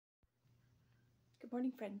Good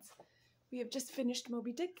morning, friends. We have just finished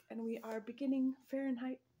Moby Dick, and we are beginning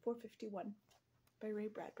Fahrenheit 451 by Ray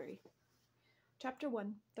Bradbury. Chapter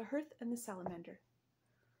 1, The Hearth and the Salamander.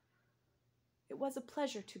 It was a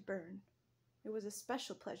pleasure to burn. It was a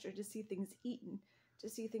special pleasure to see things eaten, to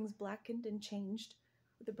see things blackened and changed.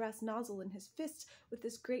 With the brass nozzle in his fist, with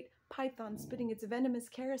this great python spitting its venomous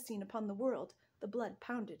kerosene upon the world, the blood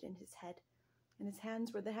pounded in his head. And his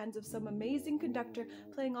hands were the hands of some amazing conductor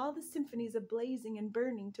playing all the symphonies of blazing and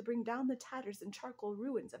burning to bring down the tatters and charcoal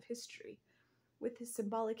ruins of history. With his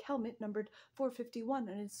symbolic helmet numbered 451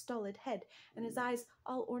 on his stolid head, and his eyes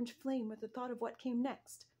all orange flame with the thought of what came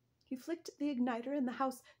next, he flicked the igniter and the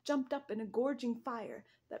house jumped up in a gorging fire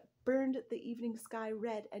that burned the evening sky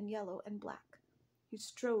red and yellow and black. He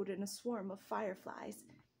strode in a swarm of fireflies.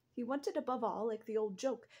 He wanted above all, like the old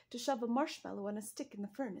joke, to shove a marshmallow on a stick in the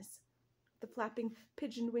furnace. The flapping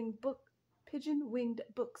pigeon-winged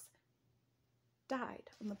books died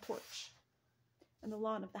on the porch and the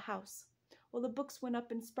lawn of the house, while the books went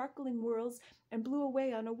up in sparkling whirls and blew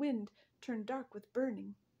away on a wind turned dark with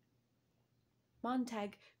burning.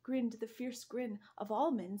 Montag grinned the fierce grin of all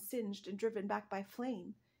men singed and driven back by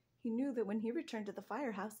flame. He knew that when he returned to the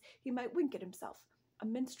firehouse he might wink at himself, a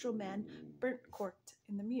minstrel man burnt-corked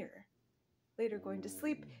in the mirror. Later, going to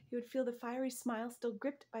sleep, he would feel the fiery smile still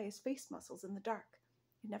gripped by his face muscles in the dark.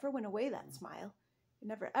 It never went away, that smile. It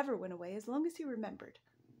never ever went away as long as he remembered.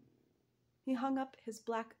 He hung up his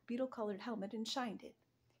black beetle-colored helmet and shined it.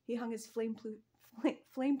 He hung his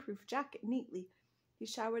flame-proof jacket neatly. He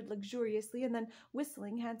showered luxuriously and then,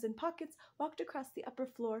 whistling, hands in pockets, walked across the upper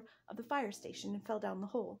floor of the fire station and fell down the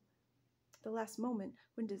hole. The last moment,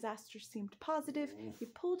 when disaster seemed positive, he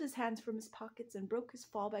pulled his hands from his pockets and broke his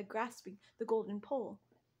fall by grasping the golden pole.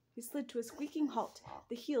 He slid to a squeaking halt,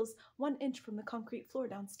 the heels 1 inch from the concrete floor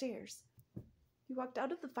downstairs. He walked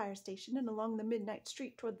out of the fire station and along the midnight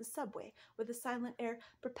street toward the subway, where the silent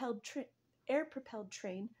air-propelled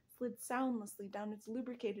train slid soundlessly down its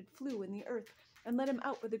lubricated flue in the earth and let him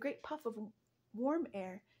out with a great puff of warm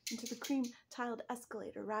air into the cream-tiled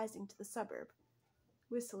escalator rising to the suburb.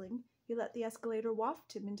 Whistling, he let the escalator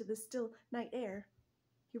waft him into the still night air.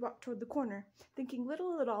 He walked toward the corner, thinking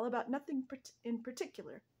little at all about nothing in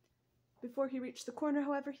particular. Before he reached the corner,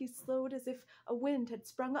 however, he slowed as if a wind had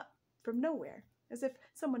sprung up from nowhere, as if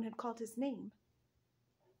someone had called his name.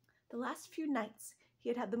 The last few nights he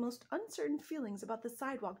had had the most uncertain feelings about the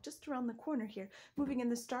sidewalk just around the corner here, moving in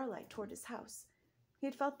the starlight toward his house. He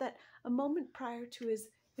had felt that a moment prior to his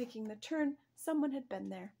making the turn, someone had been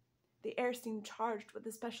there. The air seemed charged with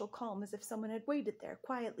a special calm, as if someone had waited there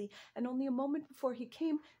quietly, and only a moment before he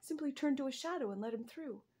came simply turned to a shadow and let him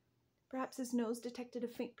through. Perhaps his nose detected a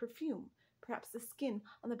faint perfume. Perhaps the skin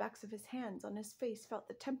on the backs of his hands, on his face, felt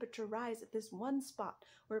the temperature rise at this one spot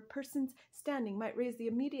where a person's standing might raise the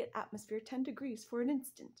immediate atmosphere 10 degrees for an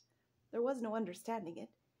instant. There was no understanding it.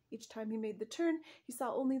 Each time he made the turn, he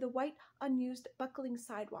saw only the white, unused, buckling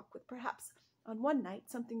sidewalk, with perhaps, on one night,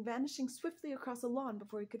 something vanishing swiftly across a lawn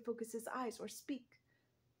before he could focus his eyes or speak.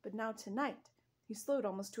 But now tonight, he slowed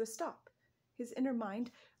almost to a stop. His inner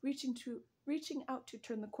mind, reaching out to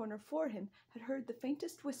turn the corner for him, had heard the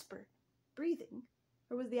faintest whisper. Breathing?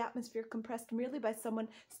 Or was the atmosphere compressed merely by someone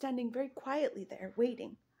standing very quietly there,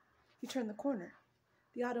 waiting? He turned the corner.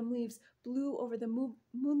 The autumn leaves blew over the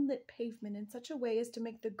moonlit pavement in such a way as to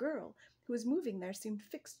make the girl who was moving there seem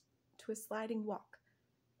fixed to a sliding walk,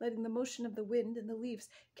 letting the motion of the wind and the leaves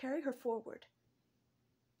carry her forward.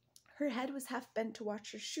 Her head was half bent to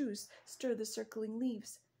watch her shoes stir the circling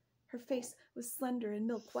leaves. Her face was slender and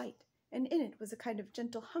milk-white, and in it was a kind of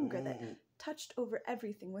gentle hunger that touched over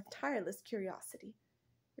everything with tireless curiosity.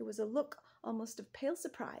 It was a look almost of pale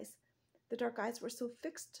surprise. The dark eyes were so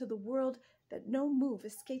fixed to the world that no move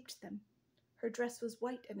escaped them. Her dress was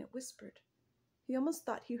white, and it whispered. He almost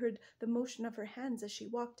thought he heard the motion of her hands as she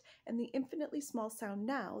walked, and the infinitely small sound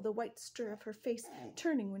now, the white stir of her face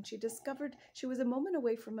turning when she discovered she was a moment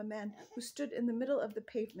away from a man who stood in the middle of the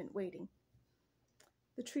pavement waiting.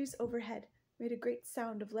 The trees overhead made a great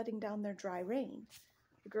sound of letting down their dry rain.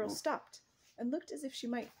 The girl stopped and looked as if she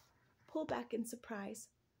might pull back in surprise,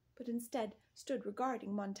 but instead stood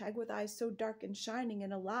regarding Montag with eyes so dark and shining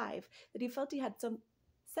and alive that he felt he had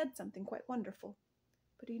said something quite wonderful.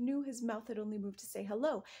 But he knew his mouth had only moved to say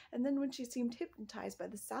hello, and then when she seemed hypnotized by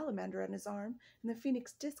the salamander on his arm and the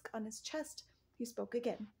phoenix disc on his chest, he spoke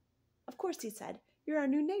again. "Of course," he said, "you're our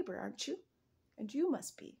new neighbor, aren't you? And you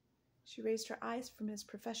must be." She raised her eyes from his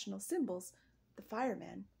professional symbols, the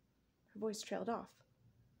fireman. Her voice trailed off.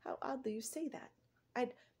 "How oddly you say that.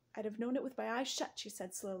 I'd have known it with my eyes shut," she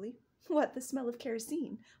said slowly. "What, the smell of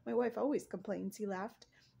kerosene? My wife always complains," he laughed.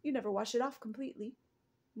 You never wash it off completely."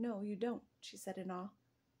 "No, you don't," she said in awe.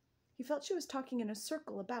 He felt she was talking in a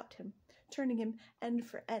circle about him, turning him end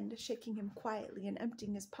for end, shaking him quietly and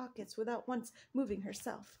emptying his pockets without once moving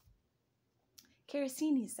herself.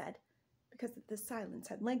 "Kerosene," he said, because the silence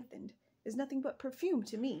had lengthened, "is nothing but perfume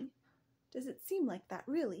to me. Does it seem like that,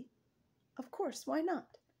 really?" "Of course, why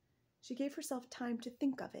not?" She gave herself time to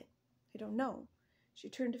think of it. "I don't know." She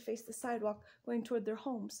turned to face the sidewalk, going toward their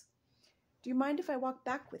homes. "Do you mind if I walk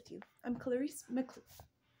back with you? I'm Clarice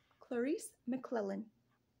McClellan."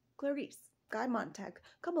 "Clarice. Guy Montag.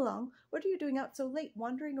 Come along. What are you doing out so late,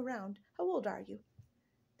 wandering around? How old are you?"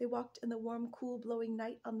 They walked in the warm, cool, blowing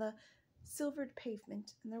night on the silvered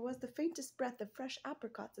pavement, and there was the faintest breath of fresh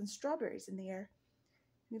apricots and strawberries in the air.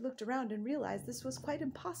 And he looked around and realized this was quite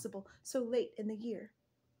impossible so late in the year.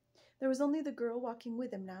 There was only the girl walking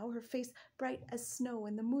with him now, her face bright as snow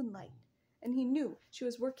in the moonlight, and he knew she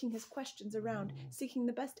was working his questions around, seeking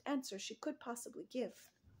the best answer she could possibly give.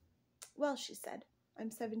 "Well," she said, "I'm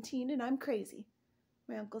 17 and I'm crazy.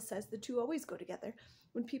 My uncle says the two always go together.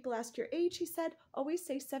 When people ask your age," he said, "always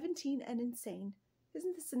say 17 and insane.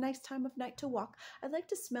 Isn't this a nice time of night to walk? I'd like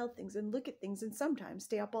to smell things and look at things and sometimes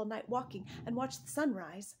stay up all night walking and watch the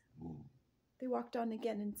sunrise." They walked on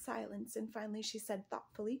again in silence, and finally she said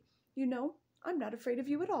thoughtfully, "You know, I'm not afraid of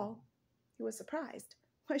you at all." He was surprised.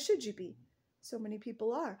 "Why should you be? So many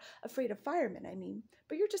people are. Afraid of firemen, I mean.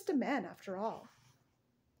 But you're just a man after all."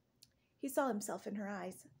 He saw himself in her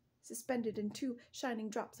eyes, suspended in 2 shining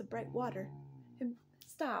drops of bright water.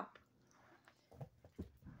 Stop.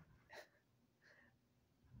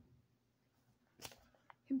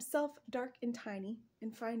 Himself dark and tiny,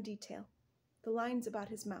 in fine detail. The lines about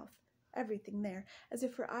his mouth, everything there, as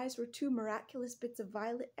if her eyes were 2 miraculous bits of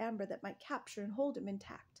violet amber that might capture and hold him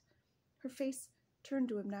intact. Her face, turned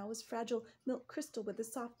to him now, was fragile milk crystal with a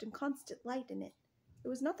soft and constant light in it. It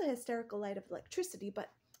was not the hysterical light of electricity,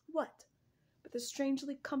 but what? But the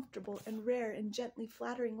strangely comfortable and rare and gently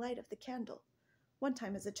flattering light of the candle. One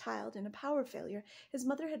time as a child, in a power failure, his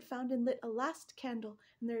mother had found and lit a last candle,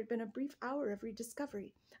 and there had been a brief hour of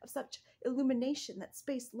rediscovery, of such illumination that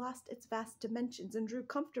space lost its vast dimensions and drew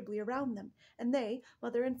comfortably around them, and they,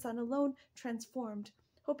 mother and son alone, transformed,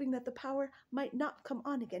 hoping that the power might not come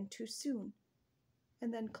on again too soon.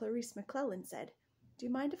 And then Clarice McClellan said, "Do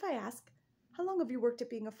you mind if I ask, how long have you worked at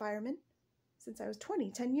being a fireman?" "Since I was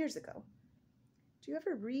 20, 10 years ago." "Do you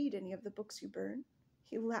ever read any of the books you burn?"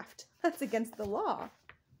 He laughed. "That's against the law."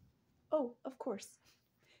 "Oh, of course.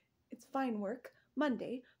 It's fine work.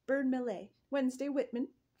 Monday, burn Millet. Wednesday,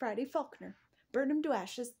 Whitman. Friday, Faulkner. Burn 'em to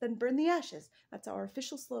ashes, then burn the ashes. That's our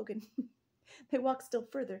official slogan." They walked still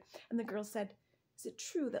further, and the girl said, "Is it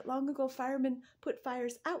true that long ago firemen put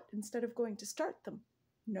fires out instead of going to start them?"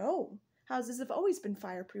 "No. Houses have always been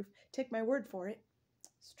fireproof. Take my word for it."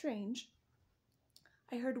 "Strange.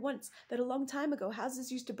 I heard once that a long time ago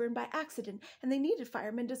houses used to burn by accident, and they needed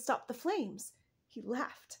firemen to stop the flames." He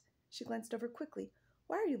laughed. She glanced over quickly.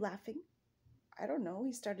 "Why are you laughing?" "I don't know."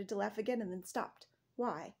 He started to laugh again and then stopped.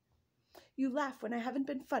 "Why?" "You laugh when I haven't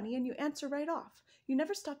been funny, and you answer right off. You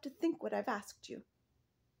never stop to think what I've asked you."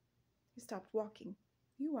 He stopped walking.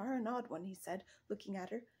 "You are an odd one," he said, looking at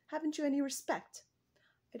her. "Haven't you any respect?"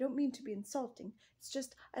 "I don't mean to be insulting. It's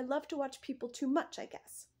just I love to watch people too much, I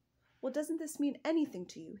guess." "Well, doesn't this mean anything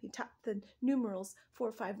to you?" He tapped the numerals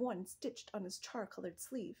 451 stitched on his char-colored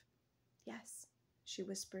sleeve. "Yes," she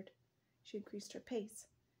whispered. She increased her pace.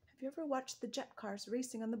 "Have you ever watched the jet cars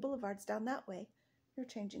racing on the boulevards down that way? You're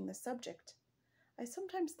changing the subject." "I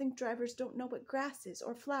sometimes think drivers don't know what grass is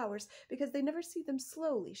or flowers because they never see them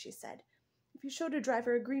slowly," she said. "If you showed a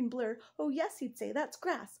driver a green blur, oh yes, he'd say, that's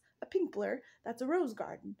grass. A pink blur, that's a rose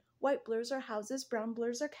garden. White blurs are houses, brown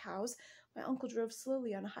blurs are cows. My uncle drove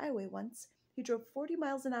slowly on a highway once. He drove 40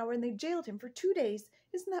 miles an hour and they jailed him for 2 days.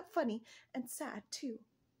 Isn't that funny? And sad, too."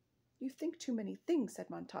 "You think too many things," said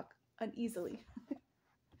Montauk uneasily.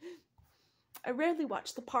 "I rarely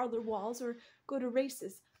watch the parlor walls or go to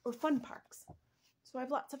races or fun parks. So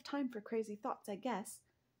I've lots of time for crazy thoughts, I guess.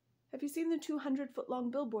 Have you seen the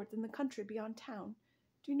 200-foot-long billboards in the country beyond town?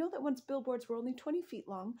 Do you know that once billboards were only 20 feet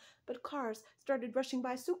long, but cars started rushing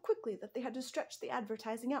by so quickly that they had to stretch the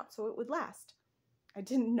advertising out so it would last?" "I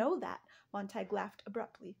didn't know that," Montague laughed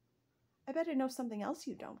abruptly. "I bet I know something else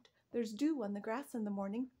you don't. There's dew on the grass in the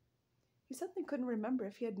morning." He suddenly couldn't remember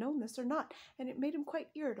if he had known this or not, and it made him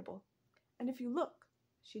quite irritable. "And if you look,"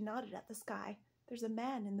 she nodded at the sky, "there's a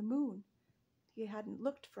man in the moon." He hadn't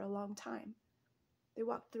looked for a long time. They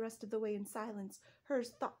walked the rest of the way in silence,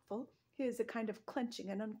 hers thoughtful, his a kind of clenching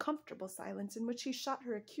and uncomfortable silence in which he shot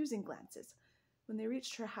her accusing glances. When they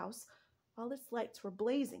reached her house, all its lights were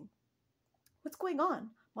blazing. "What's going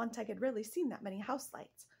on?" Montag had rarely seen that many house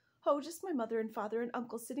lights. Oh, just my mother and father and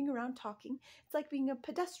uncle sitting around talking. It's like being a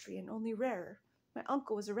pedestrian, only rarer. My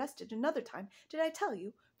uncle was arrested another time, did I tell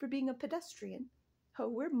you, for being a pedestrian? Oh,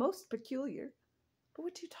 we're most peculiar. But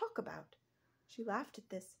what do you talk about? She laughed at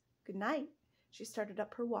this. Good night. She started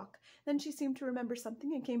up her walk. Then she seemed to remember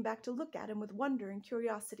something and came back to look at him with wonder and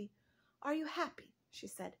curiosity. Are you happy? She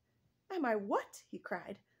said. Am I what? He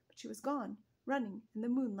cried. But she was gone, running in the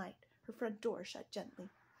moonlight, her front door shut gently.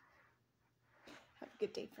 Have a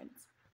good day, friends.